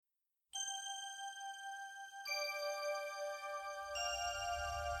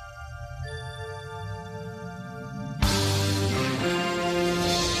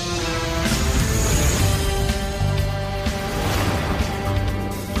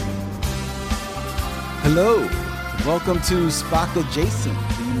Hello, welcome to SPOCK Adjacent,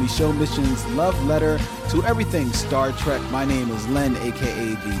 the Micheaux Mission's love letter to everything Star Trek. My name is Len, aka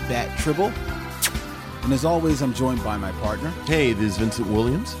the Bat Tribble, and as always, I'm joined by my partner. Hey, this is Vincent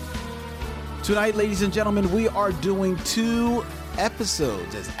Williams. Tonight, ladies and gentlemen, we are doing two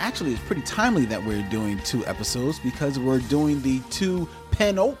episodes. It's pretty timely that we're doing two episodes because we're doing the two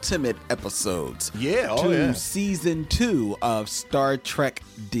penultimate episodes to season 2 of Star Trek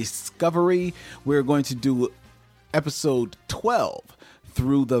Discovery. We're going to do episode 12,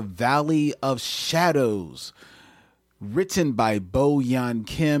 Through the Valley of Shadows, written by Bo Yan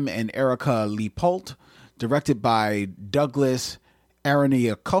Kim and Erica Leopold, directed by Douglas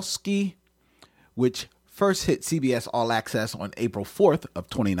Aroniyakowski, which first hit CBS All Access on April 4th of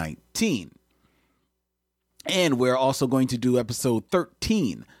 2019. And we're also going to do episode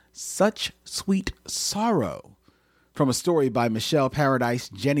 13, Such Sweet Sorrow, from a story by Michelle Paradise,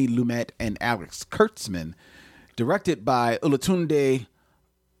 Jenny Lumet, and Alex Kurtzman, directed by Olatunde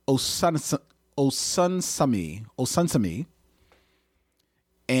Osunsami,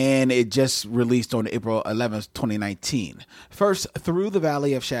 and it just released on April 11th, 2019. First, Through the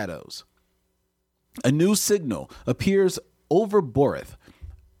Valley of Shadows. A new signal appears over Borith,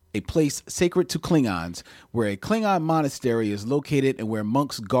 a place sacred to Klingons, where a Klingon monastery is located and where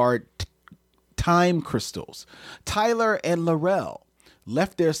monks guard time crystals. Tyler and Laurel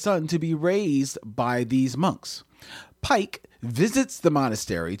left their son to be raised by these monks. Pike visits the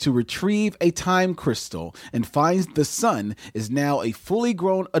monastery to retrieve a time crystal and finds the son is now a fully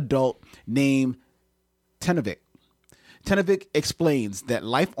grown adult named Tenavik. Tenavik explains that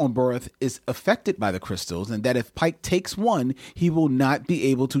life on Borith is affected by the crystals and that if Pike takes one, he will not be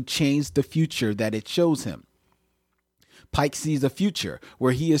able to change the future that it shows him. Pike sees a future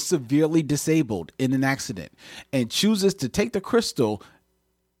where he is severely disabled in an accident and chooses to take the crystal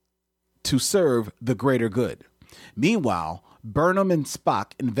to serve the greater good. Meanwhile, Burnham and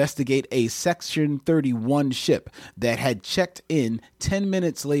Spock investigate a Section 31 ship that had checked in 10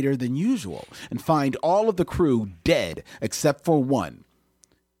 minutes later than usual and find all of the crew dead except for one,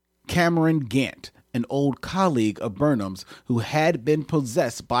 Cameron Gant, an old colleague of Burnham's who had been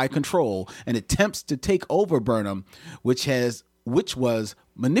possessed by control and attempts to take over Burnham, which was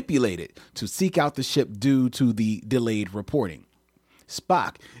manipulated to seek out the ship due to the delayed reporting.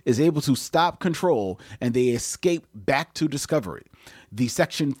 Spock is able to stop control and they escape back to Discovery. The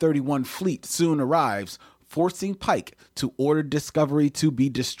Section 31 fleet soon arrives, forcing Pike to order Discovery to be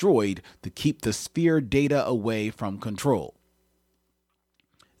destroyed to keep the sphere data away from control.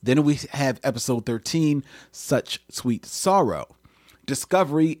 Then we have episode 13, Such Sweet Sorrow.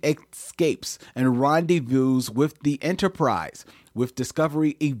 Discovery escapes and rendezvous with the Enterprise, with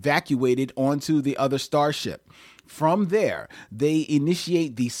Discovery evacuated onto the other starship. From there, they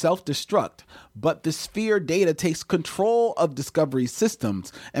initiate the self-destruct, but the sphere data takes control of Discovery's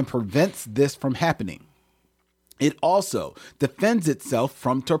systems and prevents this from happening. It also defends itself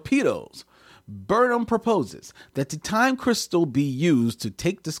from torpedoes. Burnham proposes that the time crystal be used to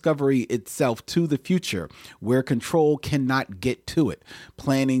take Discovery itself to the future where control cannot get to it,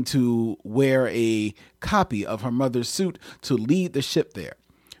 planning to wear a copy of her mother's suit to lead the ship there.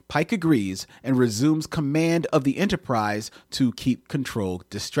 Pike agrees and resumes command of the Enterprise to keep control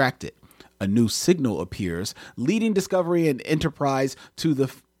distracted. A new signal appears, leading Discovery and Enterprise to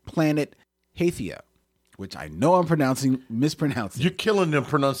the planet Hathia, which I know I'm mispronouncing. You're killing them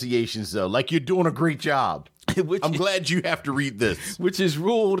pronunciations, though. Like, you're doing a great job. I'm glad you have to read this. Which is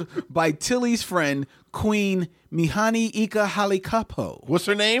ruled by Tilly's friend, Queen Mihani Ika Halikapo. What's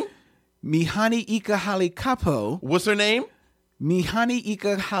her name? Mihani Ika Halikapo. What's her name? Mihani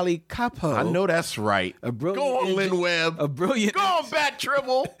Ika Halikapo. I know that's right. Go on, Lynn Webb. A brilliant. Go on, Bat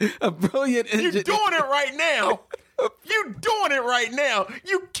Tribble. A brilliant engineer. You're doing it right now. You're doing it right now.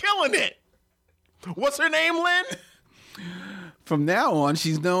 You killing it. What's her name, Lynn? From now on,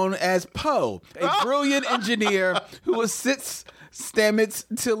 she's known as Poe, a brilliant engineer who assists Stamets,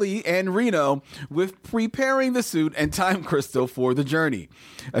 Tilly, and Reno with preparing the suit and time crystal for the journey.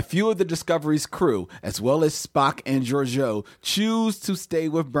 A few of the Discovery's crew, as well as Spock and Georgiou, choose to stay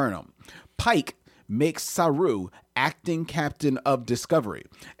with Burnham. Pike makes Saru acting captain of Discovery.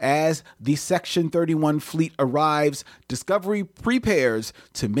 As the Section 31 fleet arrives, Discovery prepares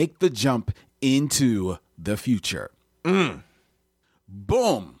to make the jump into the future. Boom.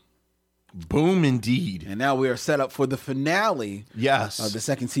 Boom indeed. And now we are set up for the finale of the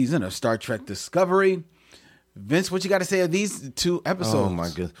second season of Star Trek Discovery. Vince, what you got to say of these two episodes? Oh, my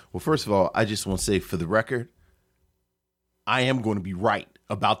goodness. Well, first of all, I just want to say for the record, I am going to be right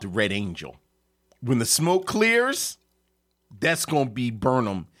about the Red Angel. When the smoke clears, that's going to be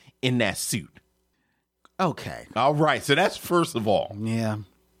Burnham in that suit. Okay. All right. So that's first of all. Yeah.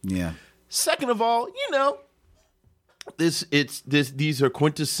 Yeah. Second of all, these are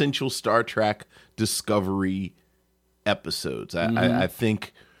quintessential Star Trek Discovery episodes. I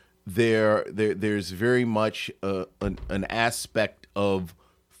think there's very much an aspect of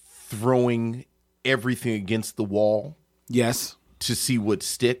throwing everything against the wall. Yes. To see what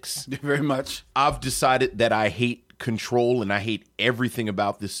sticks. Very much. I've decided that I hate Control and I hate everything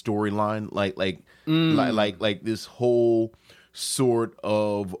about this storyline. Like this whole sort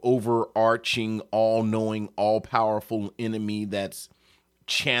of overarching, all-knowing, all-powerful enemy that's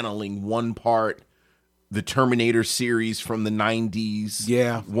channeling one part the Terminator series from the 90s.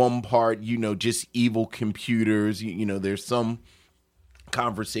 Yeah. One part, just evil computers. There's some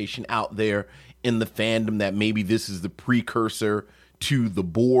conversation out there in the fandom that maybe this is the precursor to the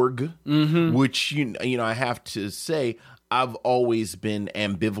Borg, which, I have to say, I've always been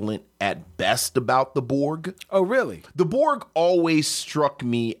ambivalent at best about the Borg. Oh, really? The Borg always struck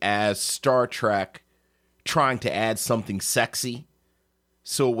me as Star Trek trying to add something sexy.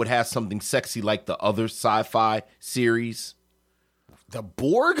 So it would have something sexy like the other sci-fi series. The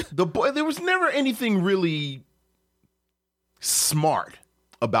Borg? There was never anything really smart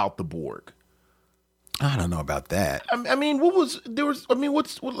about the Borg. I don't know about that. They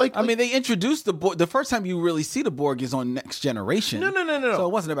introduced the Borg. The first time you really see the Borg is on Next Generation. No. So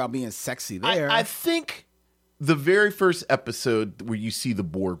it wasn't about being sexy there. I think the very first episode where you see the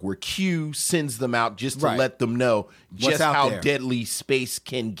Borg, where Q sends them out just to let them know just how deadly space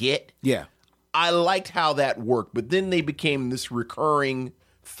can get. Yeah. I liked how that worked, but then they became this recurring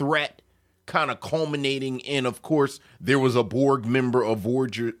threat, kind of culminating in, of course, there was a Borg member of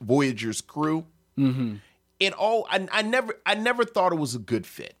Voyager's crew. Mm-hmm. I never thought it was a good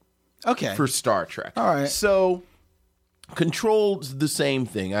fit. Okay. For Star Trek. All right. So Control's the same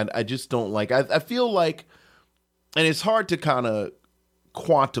thing. I just don't like. I feel like, and it's hard to kind of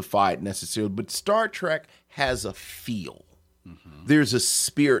quantify it necessarily, but Star Trek has a feel. Mm-hmm. There's a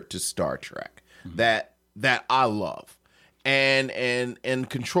spirit to Star Trek that I love. And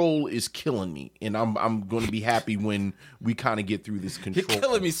Control is killing me, and I'm going to be happy when we kind of get through this Control. You're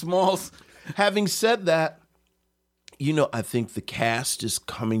killing me, Smalls. Having said that, I think the cast is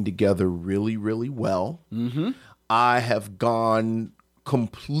coming together really, really well. Mm-hmm. I have gone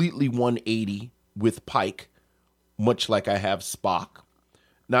completely 180 with Pike, much like I have Spock.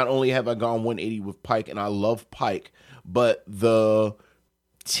 Not only have I gone 180 with Pike, and I love Pike, but the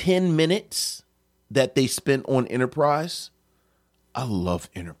 10 minutes that they spent on Enterprise, I love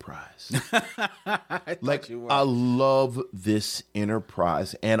Enterprise. I love this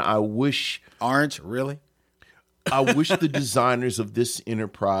Enterprise, and I wish... Orange, really? I wish the designers of this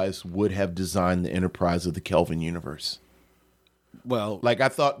Enterprise would have designed the Enterprise of the Kelvin universe. Well... I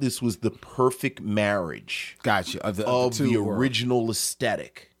thought this was the perfect marriage... Gotcha. Of the original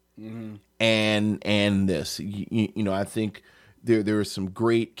aesthetic. Mm-hmm. And this. I think there are some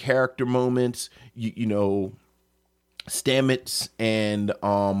great character moments. Stamets and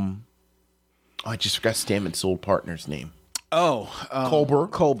I just forgot Stamets' old partner's name.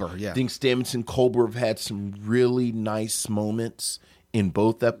 Culber, yeah. I think Stamets and Culber have had some really nice moments in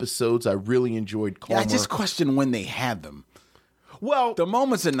both episodes. I really enjoyed Culber. Yeah, I just question when they had them. Well, the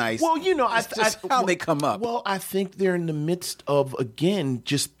moments are nice. Well, how they come up. Well, I think they're in the midst of, again,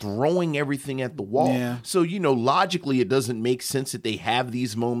 just throwing everything at the wall. Yeah. So, logically, it doesn't make sense that they have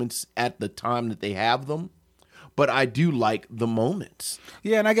these moments at the time that they have them. But I do like the moments.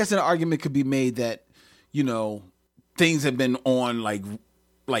 Yeah, and I guess an argument could be made that, things have been on like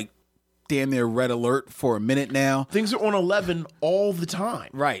damn near red alert for a minute now. Things are on 11 all the time.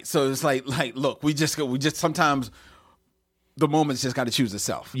 Right. So it's like look, we just sometimes the moment's just got to choose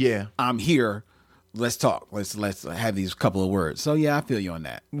itself. Yeah. I'm here. Let's talk. Let's have these couple of words. So yeah, I feel you on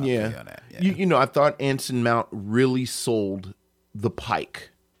that. Yeah. I thought Anson Mount really sold the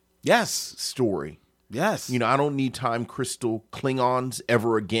Pike. Yes. Story. Yes. I don't need Time Crystal Klingons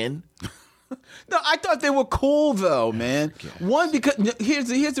ever again. No, I thought they were cool though, man. One, because here's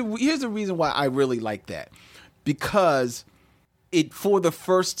the reason why I really like that. Because it, for the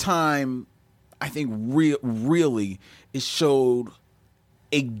first time, I think really it showed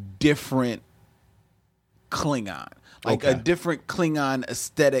a different Klingon. A different Klingon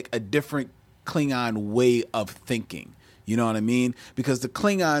aesthetic, a different Klingon way of thinking. You know what I mean? Because the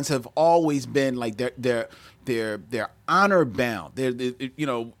Klingons have always been like they're honor bound. They're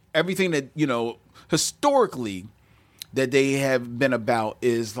everything that historically that they have been about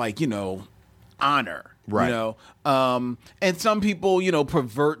is honor. Right. And some people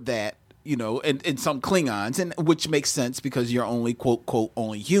pervert that and some Klingons, and which makes sense because you're only quote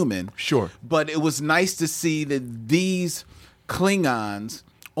only human. Sure. But it was nice to see that these Klingons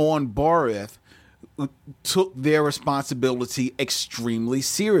on Borith took their responsibility extremely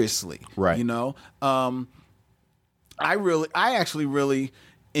seriously. Right. I actually really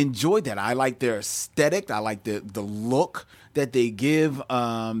enjoyed that. I like their aesthetic. I like the look that they give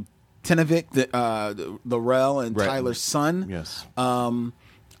Tenavik, the Rel and Right. Tyler's son. Yes.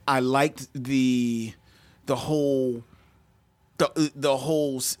 I liked the whole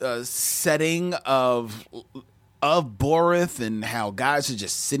setting of Borith and how guys are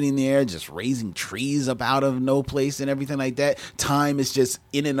just sitting there, just raising trees up out of no place and everything like that. Time is just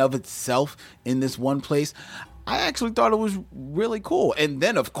in and of itself in this one place. I actually thought it was really cool. And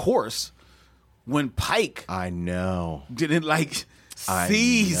then, of course, when Pike I know. didn't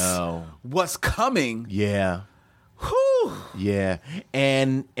sees what's coming. Yeah. Whew. Yeah.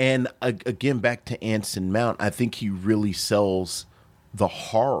 And again, back to Anson Mount, I think he really sells the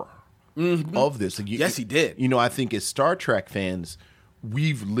horror of this. Like, Yes, he did. I think as Star Trek fans,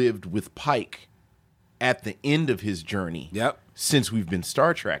 we've lived with Pike at the end of his journey. Yep. Since we've been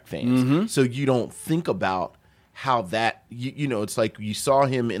Star Trek fans. So you don't think about how that, it's like you saw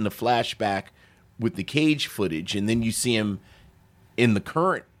him in the flashback with the cage footage, and then you see him in the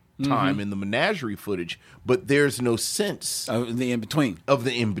current time in the menagerie footage, but there's no sense Of the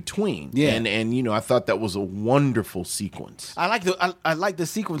in-between. Yeah. And I thought that was a wonderful sequence. I like the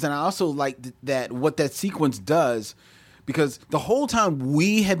sequence, and I also like that what that sequence does, because the whole time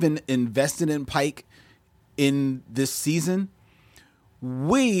we have been invested in Pike in this season,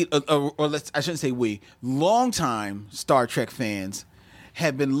 I shouldn't say we, longtime Star Trek fans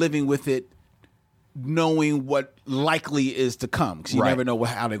have been living with it, knowing what likely is to come, because you Right. never know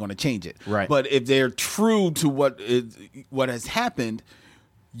how they're going to change it. Right. But if they're true to what has happened,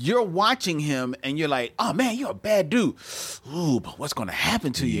 you're watching him and you're like, oh man, you're a bad dude. Ooh, but what's going to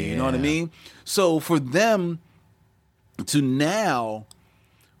happen to you? You know what I Yeah. mean? So for them to now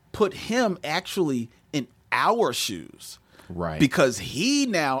put him actually in our shoes, Right. because he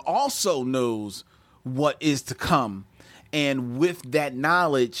now also knows what is to come, and with that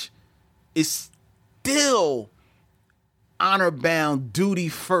knowledge is still honor bound, duty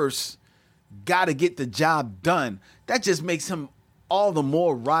first, gotta get the job done. That just makes him all the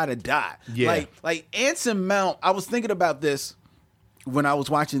more ride or die. Yeah. Like Anson Mount, I was thinking about this when I was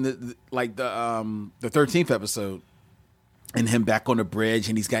watching the 13th episode, and him back on the bridge,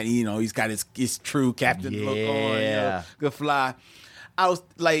 and he's got his true captain look on, good fly. I was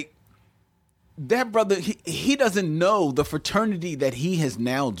like, that brother, he doesn't know the fraternity that he has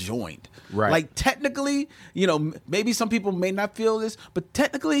now joined. Right. Like, technically, maybe some people may not feel this, but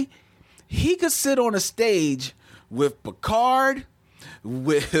technically, he could sit on a stage with Picard,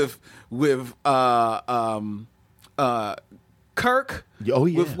 with Kirk, Oh,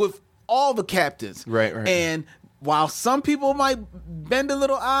 yeah. with all the captains. Right. And while some people might bend a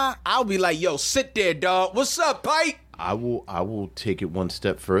little eye, I'll be like, yo, sit there, dog. What's up, Pike? I will take it one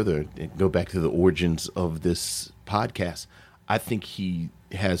step further and go back to the origins of this podcast. I think he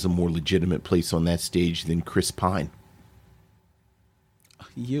has a more legitimate place on that stage than Chris Pine.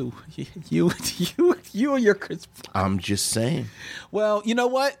 You and your Chris Pine. I'm just saying. Well, you know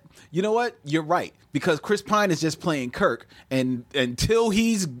what? You're right. Because Chris Pine is just playing Kirk, and until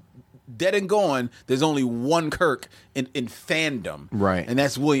he's dead and gone, there's only one Kirk in fandom. Right. And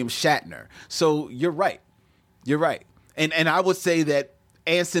that's William Shatner. So you're right. And I would say that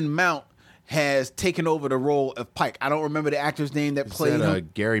Anson Mount has taken over the role of Pike. I don't remember the actor's name that played him.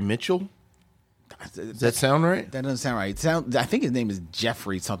 Gary Mitchell? Does that sound right? That doesn't sound right. I think his name is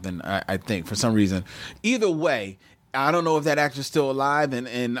Jeffrey something, I think, for some reason. Either way, I don't know if that actor's still alive,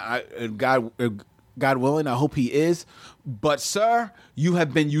 and God willing, I hope he is. But, sir, you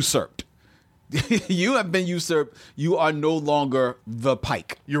have been usurped. You have been usurped. You are no longer the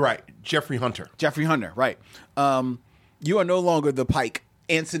Pike. You're right. Jeffrey Hunter, right. You are no longer the Pike.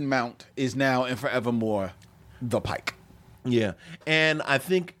 Anson Mount is now and forevermore the Pike. Yeah. And I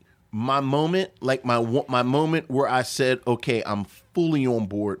think my moment, like my moment where I said, okay, I'm fully on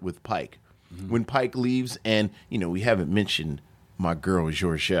board with Pike. Mm-hmm. When Pike leaves, and, we haven't mentioned my girl,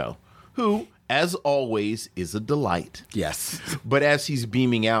 Georgiou, who, as always, is a delight. Yes. But as he's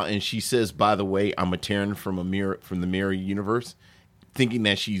beaming out and she says, by the way, I'm a Terran from the mirror universe, thinking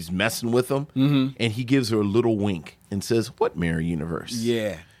that she's messing with him, and he gives her a little wink and says, what mirror universe?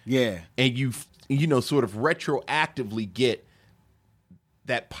 Yeah. And you sort of retroactively get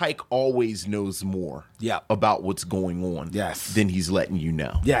that Pike always knows more about what's going on Yes. than he's letting you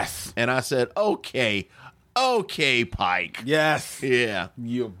know. Yes. And I said, okay, Okay, Pike. Yes. Yeah.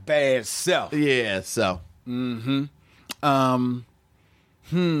 Your bad self. Yeah, so. I'll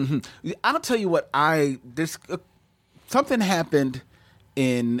tell you what, something happened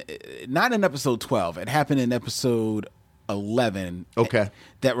not in episode 12. It happened in episode 11. Okay.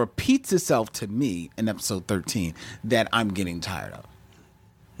 That repeats itself to me in episode 13 that I'm getting tired of.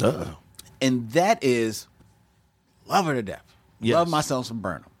 Uh-oh. And that is love her to death. Yes. Love myself some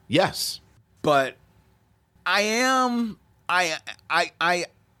Burnham. Yes. But I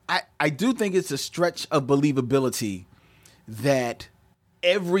do think it's a stretch of believability that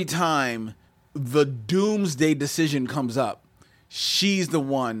every time the doomsday decision comes up, she's the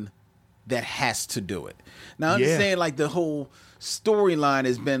one that has to do it. Now, I understand like the whole storyline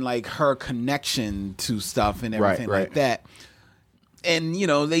has been like her connection to stuff and everything like that. And, you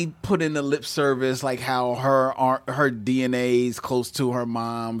know, they put in the lip service, like how her DNA is close to her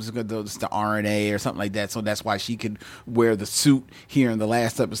mom's, it's the RNA or something like that. So that's why she could wear the suit here in the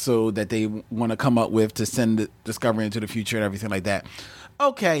last episode that they want to come up with to send the Discovery into the future and everything like that.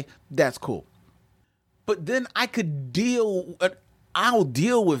 Okay, that's cool. But then I'll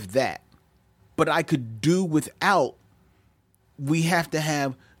deal with that. But I could do without, we have to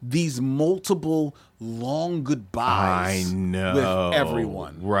have these multiple long goodbyes with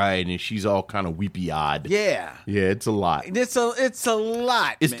everyone. Right, and she's all kind of weepy-eyed. Yeah. Yeah, it's a lot. It's a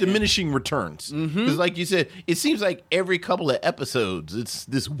lot, It's man. diminishing returns. Because like you said, it seems like every couple of episodes, it's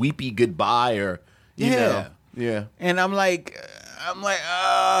this weepy goodbye or, you know. Yeah. And I'm like,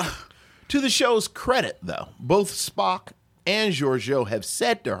 To the show's credit, though, both Spock and Georgiou have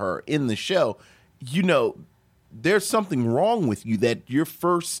said to her in the show, you know, there's something wrong with you, that your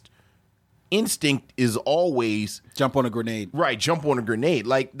first instinct is always jump on a grenade. Right, jump on a grenade.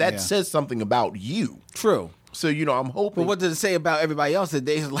 Like, that says something about you. True. So, you know, I'm hoping. But what does it say about everybody else? That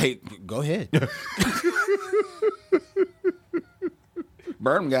they're like, go ahead.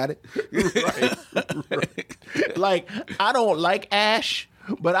 Burnham got it. Right. Like, I don't like Ash,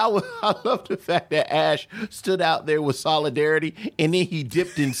 but I love the fact that Ash stood out there with solidarity, and then he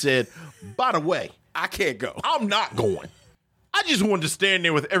dipped and said, by the way, I can't go. I'm not going. I just wanted to stand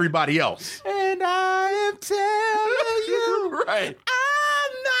there with everybody else. And I am telling you, Right.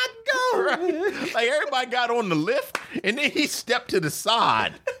 I'm not going. Right. Like, everybody got on the lift, and then he stepped to the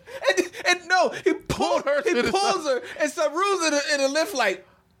side. And no, he pulls her and Saru's in the lift like,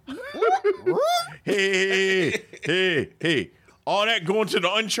 hey, all that going to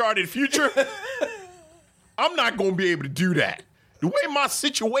the uncharted future? I'm not going to be able to do that. The way my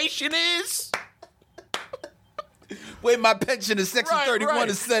situation is. Way my pension in Section 31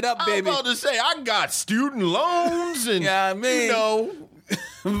 is set up, baby. I was about to say, I got student loans and, I mean, you know.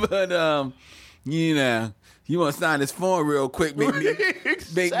 But, you know, you want to sign this form real quick, make me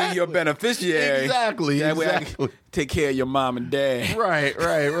your beneficiary. Exactly. That way I can take care of your mom and dad. Right.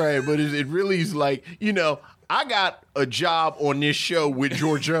 But it really is like, you know, I got a job on this show with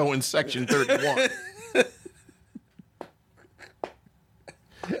Georgiou in Section 31.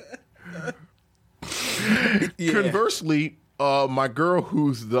 Conversely, my girl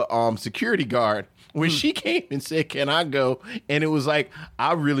who's the security guard, when she came and said, can I go? And it was like,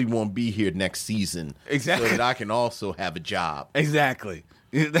 I really want to be here next season. Exactly. So that I can also have a job. Exactly.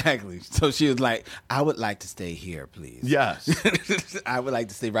 So she was like, I would like to stay here, please. Yes. I would like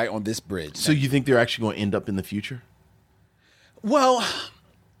to stay right on this bridge. So you think they're actually going to end up in the future? Well,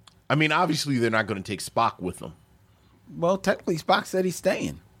 I mean, obviously they're not going to take Spock with them. Well, technically Spock said he's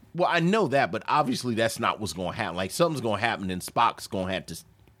staying. Well, I know that, but obviously that's not what's going to happen. Like, something's going to happen and Spock's going to have to...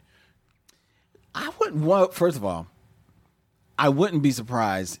 First of all, I wouldn't be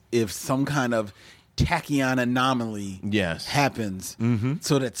surprised if some kind of tachyon anomaly happens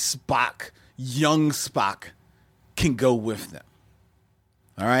so that Spock, young Spock, can go with them.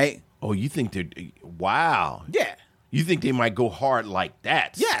 All right? Oh, you think they're... Wow. Yeah. You think they might go hard like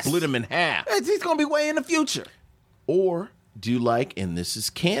that? Yes. Split him in half. He's going to be way in the future. Or do you like, and this is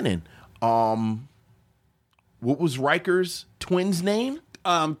canon, what was Riker's twin's name?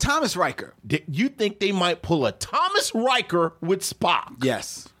 Thomas Riker. You think they might pull a Thomas Riker with Spock?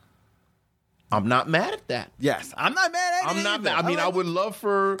 Yes. I'm not mad at that. Yes. I'm not mad at it. I'm not mad. I mean, I would love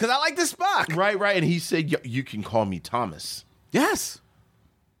for... Because I like the Spock. Right. And he said, you can call me Thomas. Yes.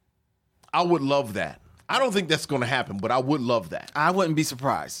 I would love that. I don't think that's going to happen, but I would love that. I wouldn't be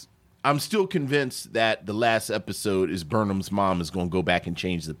surprised. I'm still convinced that the last episode is Burnham's mom is going to go back and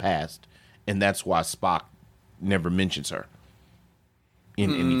change the past, and that's why Spock never mentions her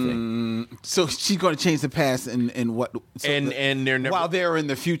in anything. So she's going to change the past and what? So and they're never, while they're in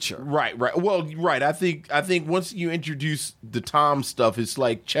the future. Right. Well, right. I think once you introduce the Tom stuff, it's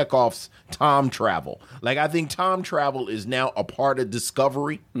like Chekhov's time travel. Like, I think time travel is now a part of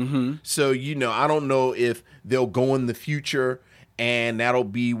Discovery. Mm-hmm. So, I don't know if they'll go in the future and that'll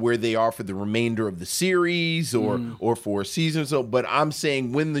be where they are for the remainder of the series or for a season or so. But I'm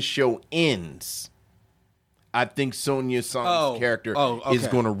saying when the show ends, I think Sonia Song's character is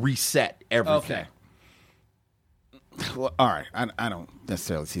going to reset everything. Okay. Well, all right. I don't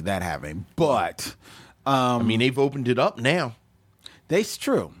necessarily see that happening, but I mean, they've opened it up now. That's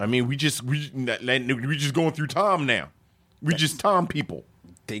true. I mean, we just going through Tom now. We just Tom people.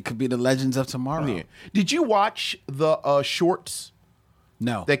 They could be the Legends of Tomorrow. Yeah. Did you watch the shorts?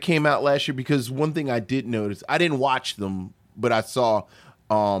 No. That came out last year? Because one thing I did notice, I didn't watch them, but I saw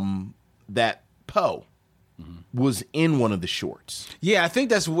that Poe was in one of the shorts. Yeah, I think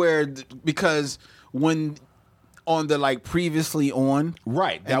that's where, because when on the previously on,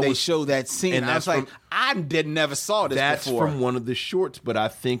 right, that they show that scene, and I was like, I never saw this that's before. That's from one of the shorts, but I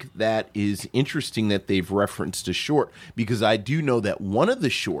think that is interesting that they've referenced a short, because I do know that one of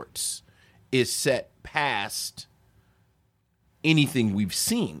the shorts is set past anything we've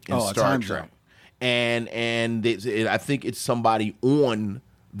seen in Star Trek, and I think it's somebody on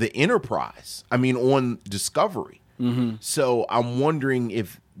the Enterprise. I mean, on Discovery. Mm-hmm. So I'm wondering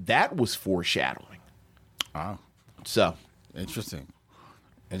if that was foreshadowing. Oh, so interesting.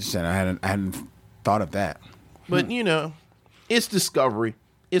 I hadn't thought of that. But it's Discovery.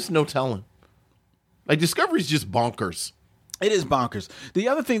 It's no telling. Discovery's just bonkers. It is bonkers. The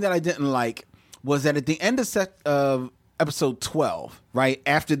other thing that I didn't like was that at the end of episode 12, right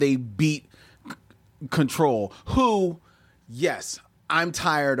after they beat Control, who, yes, I'm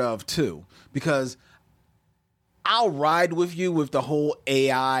tired of too, because I'll ride with you with the whole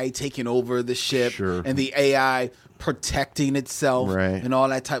AI taking over the ship and the AI protecting itself and all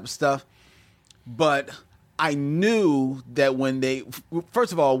that type of stuff. But I knew that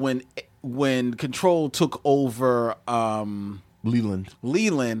first of all, when Control took over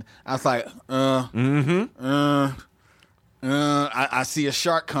Leland, I was like, I see a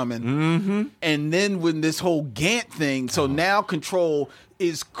shark coming. Mm-hmm. And then when this whole Gant thing, so now Control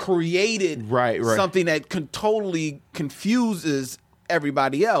is created something that totally confuses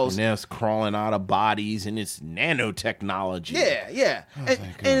everybody else. And now it's crawling out of bodies and it's nanotechnology. Yeah.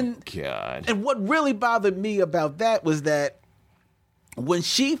 God. And what really bothered me about that was that when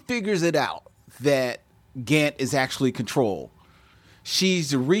she figures it out that Gant is actually Control,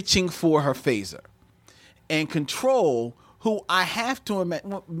 she's reaching for her phaser. And Control, who I have to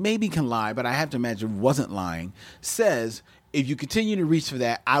imagine, maybe can lie, but I have to imagine wasn't lying, says, if you continue to reach for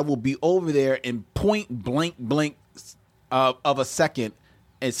that, I will be over there in point blank blink of a second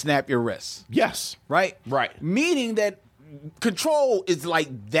and snap your wrists. Yes. Right? Right. Meaning that Control is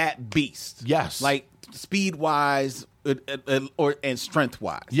like that beast. Yes. Like speed-wise and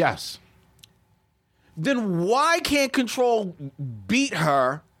strength-wise. Yes. Then why can't Control beat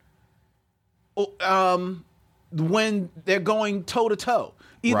her when they're going toe-to-toe?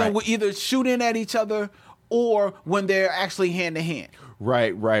 Either shooting at each other or when they're actually hand-to-hand.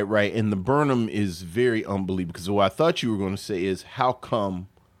 Right. And the Burnham is very unbelievable, because what I thought you were going to say is, how come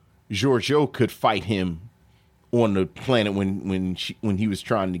Georgiou could fight him on the planet when he was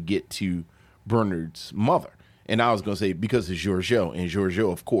trying to get to Bernard's mother? And I was going to say, because of Georgiou, and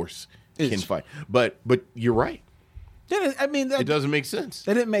Georgiou, of course, can fight. But you're right. I mean, it doesn't make sense.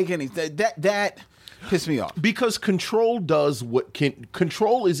 That didn't make any sense. That pissed me off. Because Control does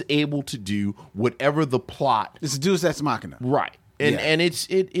Control is able to do whatever the plot. It's a Deus Ex Machina. Right. And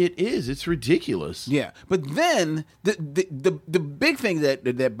it's ridiculous. Yeah. But then the big thing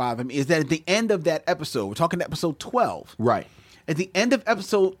that bothered me is that at the end of that episode, we're talking episode 12. Right. At the end of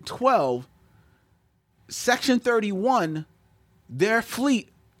episode 12, Section 31, their fleet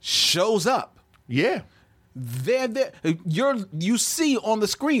shows up. Yeah. They're there. You see on the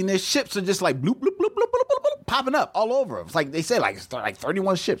screen, their ships are just like bloop, bloop, bloop, bloop, bloop, bloop, bloop, popping up all over. It's like they say like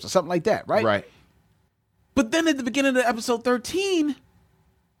 31 ships or something like that, right? Right. But then at the beginning of episode 13,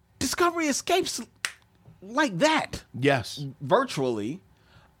 Discovery escapes like that. Yes. Virtually.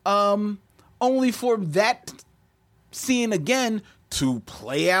 Only for that scene again to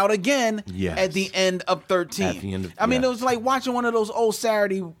play out again at the end of 13. At the end of, I mean, it was like watching one of those old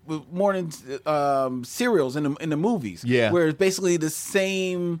Saturday morning serials in the movies. Yeah. Where it's basically the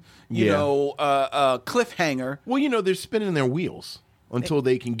same, cliffhanger. Well, they're spinning their wheels until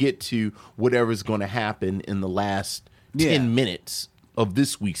they can get to whatever's going to happen in the last 10 minutes of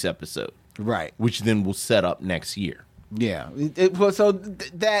this week's episode. Right. Which then will set up next year. Yeah. So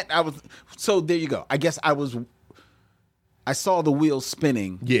there you go. I guess I saw the wheels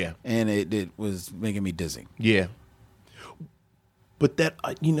spinning. Yeah. And it was making me dizzy. Yeah. But that,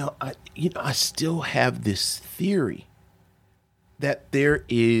 I still have this theory that there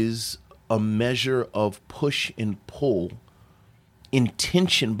is a measure of push and pull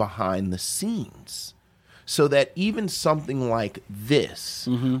intention behind the scenes. So that even something like this,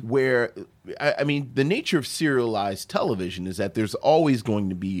 where, the nature of serialized television is that there's always going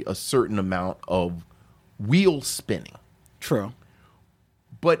to be a certain amount of wheel spinning. True.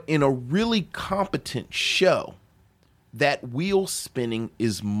 But in a really competent show, that wheel spinning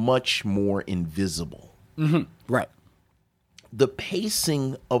is much more invisible. Mm-hmm. Right. The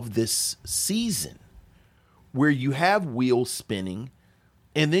pacing of this season, where you have wheel spinning,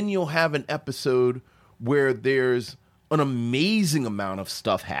 and then you'll have an episode where there's an amazing amount of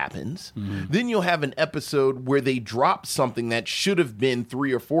stuff happens. Mm-hmm. Then you'll have an episode where they drop something that should have been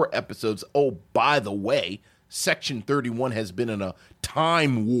 3 or 4 episodes. Oh, by the way, Section 31 has been in a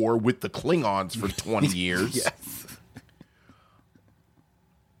time war with the Klingons for 20 years. Yes.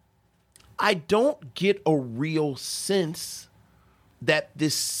 I don't get a real sense that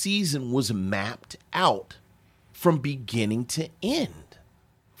this season was mapped out from beginning to end.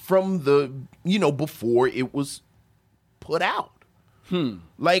 From the, before it was put out.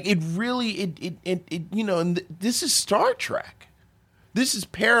 Like it really, and this is Star Trek. This is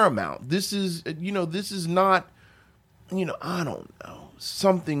Paramount. This is, this is not, I don't know,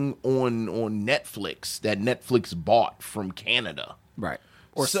 something on Netflix that Netflix bought from Canada. Right.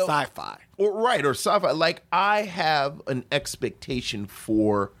 Or sci-fi. Or sci-fi. Like, I have an expectation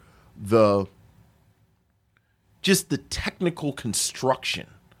for just the technical construction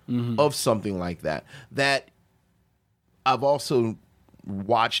of something like that. That I've also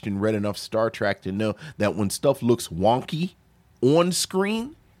watched and read enough Star Trek to know that when stuff looks wonky on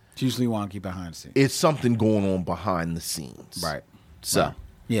screen, it's usually wonky behind the scenes. It's something going on behind the scenes. Right. So, right.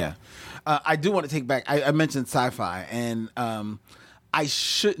 Yeah. I do want to take back, I mentioned sci-fi, and I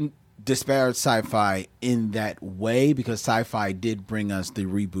shouldn't disparage sci-fi in that way, because sci-fi did bring us the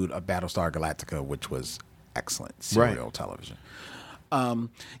reboot of Battlestar Galactica, which was excellent serial television. I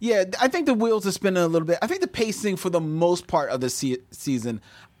think the wheels are spinning a little bit. I think the pacing for the most part of the season,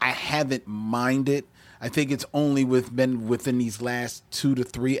 I haven't minded. I think it's only been within these last 2 to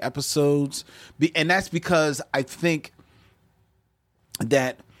 3 episodes. And that's because I think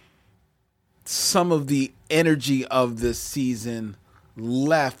that some of the energy of this season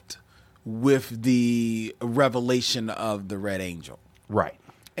left with the revelation of the Red Angel. Right.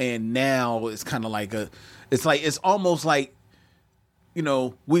 And now it's kind of like it's almost like,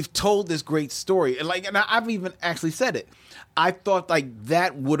 we've told this great story. And I've even actually said it. I thought like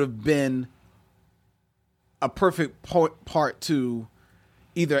that would have been a perfect part to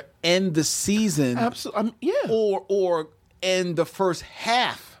either end the season, or end the first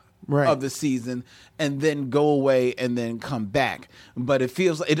half of the season and then go away and then come back. But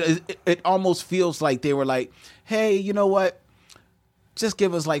it almost feels like they were like, hey, you know what? Just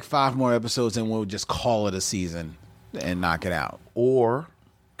give us like 5 more episodes and we'll just call it a season and knock it out. Or,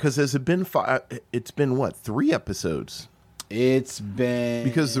 because has it been 5? It's been what, 3 episodes? It's been,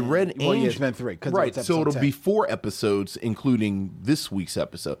 because the Red Angel. It's been 3. Right, so it'll 10. be 4 episodes, including this week's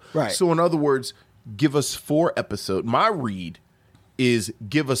episode. Right. So in other words, give us 4 episodes. My read is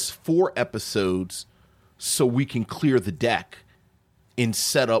give us 4 episodes so we can clear the deck and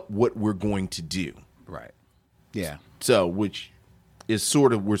set up what we're going to do. Right. Yeah. So, which is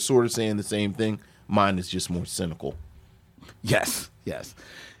we're sort of saying the same thing. Mine is just more cynical. Yes.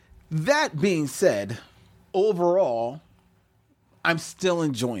 That being said, overall, I'm still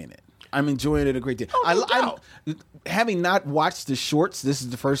enjoying it. I'm enjoying it a great deal. Having not watched the shorts, this is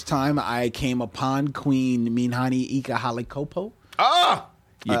the first time I came upon Queen Minhani Ika Halikopo.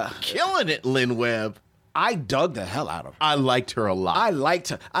 You're killing it, Lynn Webb. I dug the hell out of her. I liked her a lot. I liked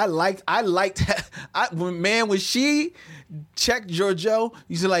her. When she checked JoJo,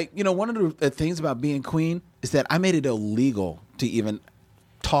 you said, like, one of the things about being queen is that I made it illegal to even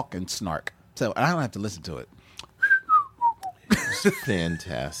talk and snark. So I don't have to listen to it. It was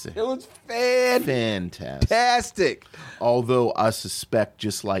fantastic. It was fantastic. Although I suspect,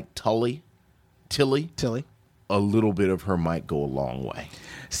 just like Tilly, a little bit of her might go a long way.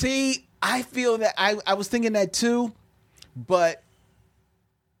 See, I feel that I was thinking that too, but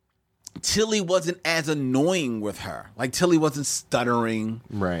Tilly wasn't as annoying with her. Like, Tilly wasn't stuttering.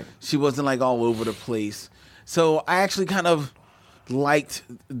 Right. She wasn't like all over the place. So I actually kind of liked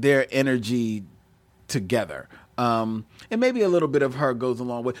their energy together. And maybe a little bit of her goes a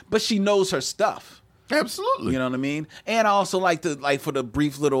long way, but she knows her stuff. Absolutely. You know what I mean? And I also like for the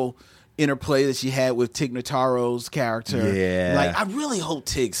brief little interplay that she had with Tig Notaro's character. Yeah. Like, I really hope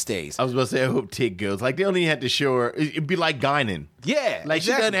Tig stays. I was about to say, I hope Tig goes. Like, they only had to show her. It'd be like Guinan. Yeah. Like, exactly.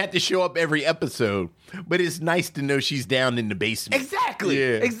 she doesn't have to show up every episode, but it's nice to know she's down in the basement. Exactly.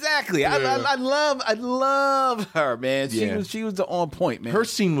 Yeah. Exactly. Yeah. I love her, man. She was the on point, man. Her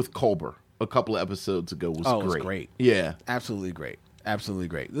scene with Culber a couple of episodes ago was great. It was great. Yeah. Absolutely great. Absolutely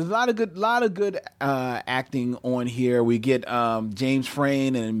great. There's a lot of good acting on here. We get James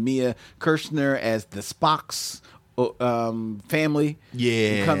Frain and Mia Kirshner as the Spock's family.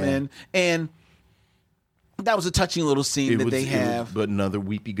 Yeah. Come in, and that was a touching little scene they have. But another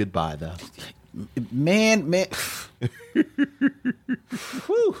weepy goodbye, though. Man.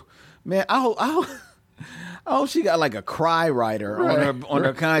 Whew. Man, I hope she got like a cry writer on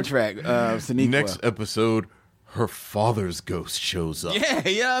her contract. Sonequa. Next episode, her father's ghost shows up. Yeah,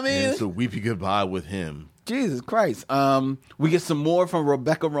 you know what I mean? And it's a weepy goodbye with him. Jesus Christ. We get some more from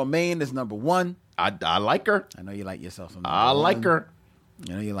Rebecca Romaine as number 1. I like her. I know you like yourself some I like her.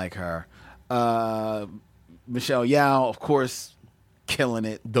 You know you like her. Michelle Yeoh, of course, killing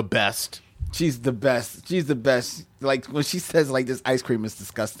it. The best. She's the best. She's the best. Like, when she says, like, this ice cream is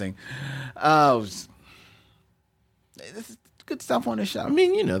disgusting. This is good stuff on the show. I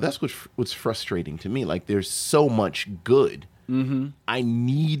mean, you know, that's what's frustrating to me. Like, there's so much good. Mm-hmm. I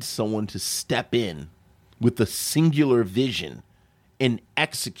need someone to step in with a singular vision and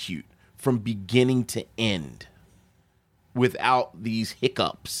execute from beginning to end without these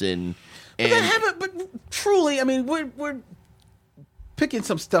hiccups and. But truly, I mean, we're picking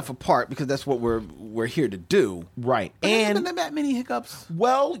some stuff apart because that's what we're here to do, right? But and haven't that many hiccups.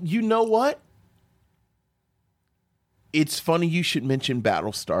 Well, you know what? It's funny you should mention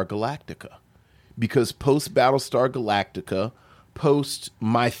Battlestar Galactica, because post Battlestar Galactica, post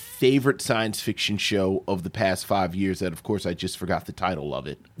my favorite science fiction show of the past 5 years, that of course I just forgot the title of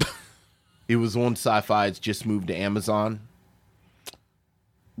it. It was on Sci-Fi. It's just moved to Amazon.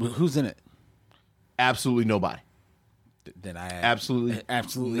 Who's in it? Absolutely nobody. Then I absolutely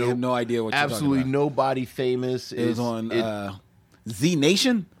have no idea what you're talking absolutely about. Nobody famous. It was on Z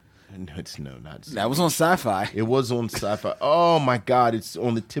Nation. No, it's not. That was on Sci-Fi. It was on Sci-Fi. Oh my God, it's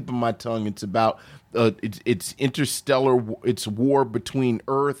on the tip of my tongue. It's about it's interstellar. It's war between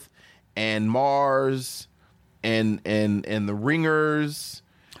Earth and Mars, and the Ringers.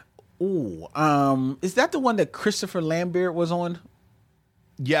 Ooh, is that the one that Christopher Lambert was on?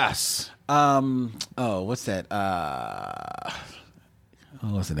 Yes. What's that?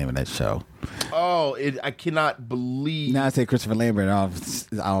 What's the name of that show? Oh, I cannot believe. Now I say Christopher Lambert,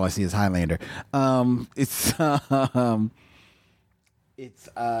 all I see is Highlander. It's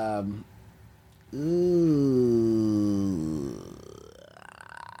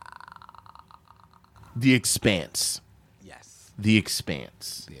The Expanse. Yes. The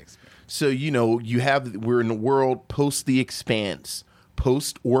Expanse. So, you know, we're in a world post The Expanse,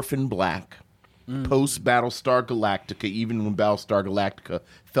 post Orphan Black, post Battlestar Galactica, even when Battlestar Galactica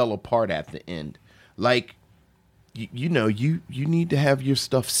fell apart at the end. Like, you need to have your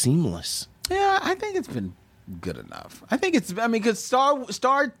stuff seamless. Yeah, I think it's been good enough. Because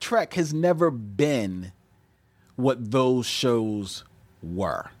Star Trek has never been what those shows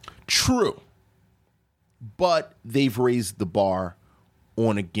were. True. But they've raised the bar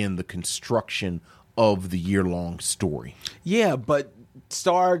on, again, the construction of the year-long story. Yeah, but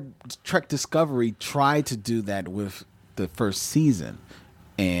Star Trek Discovery tried to do that with the first season,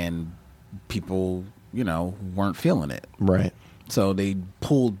 and people, weren't feeling it. Right. So they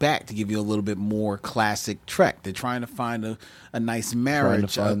pulled back to give you a little bit more classic Trek. They're trying to find a nice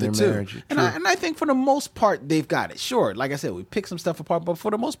marriage of the two. And I think for the most part, they've got it. Sure, like I said, we picked some stuff apart, but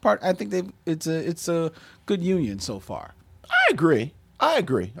for the most part, I think it's a good union so far. I agree.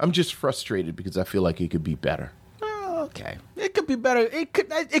 I'm just frustrated because I feel like it could be better. Okay, it could be better.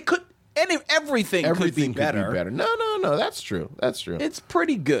 Everything could be better. No, that's true. It's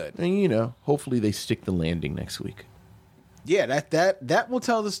pretty good. And hopefully they stick the landing next week. Yeah, that will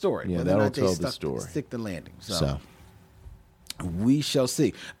tell the story. Yeah, that'll tell the story. Stick the landing. So we shall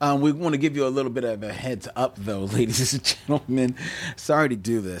see. We want to give you a little bit of a heads up, though, ladies and gentlemen. Sorry to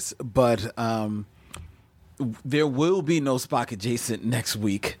do this, but there will be no Spock Adjacent next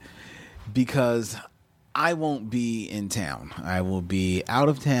week because I won't be in town. I will be out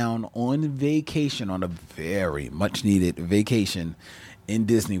of town on vacation, on a very much needed vacation in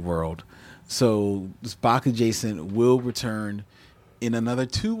Disney World. So Spock Adjacent will return in another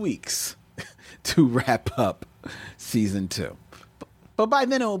 2 weeks to wrap up season 2. But by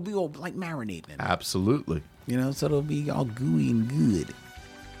then it'll be all like marinating. Absolutely. So it'll be all gooey and good.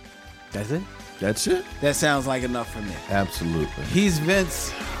 That's it? That's it. That sounds like enough for me. Absolutely. He's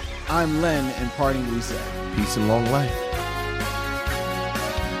Vince. I'm Len, and parting we say. Peace and long life.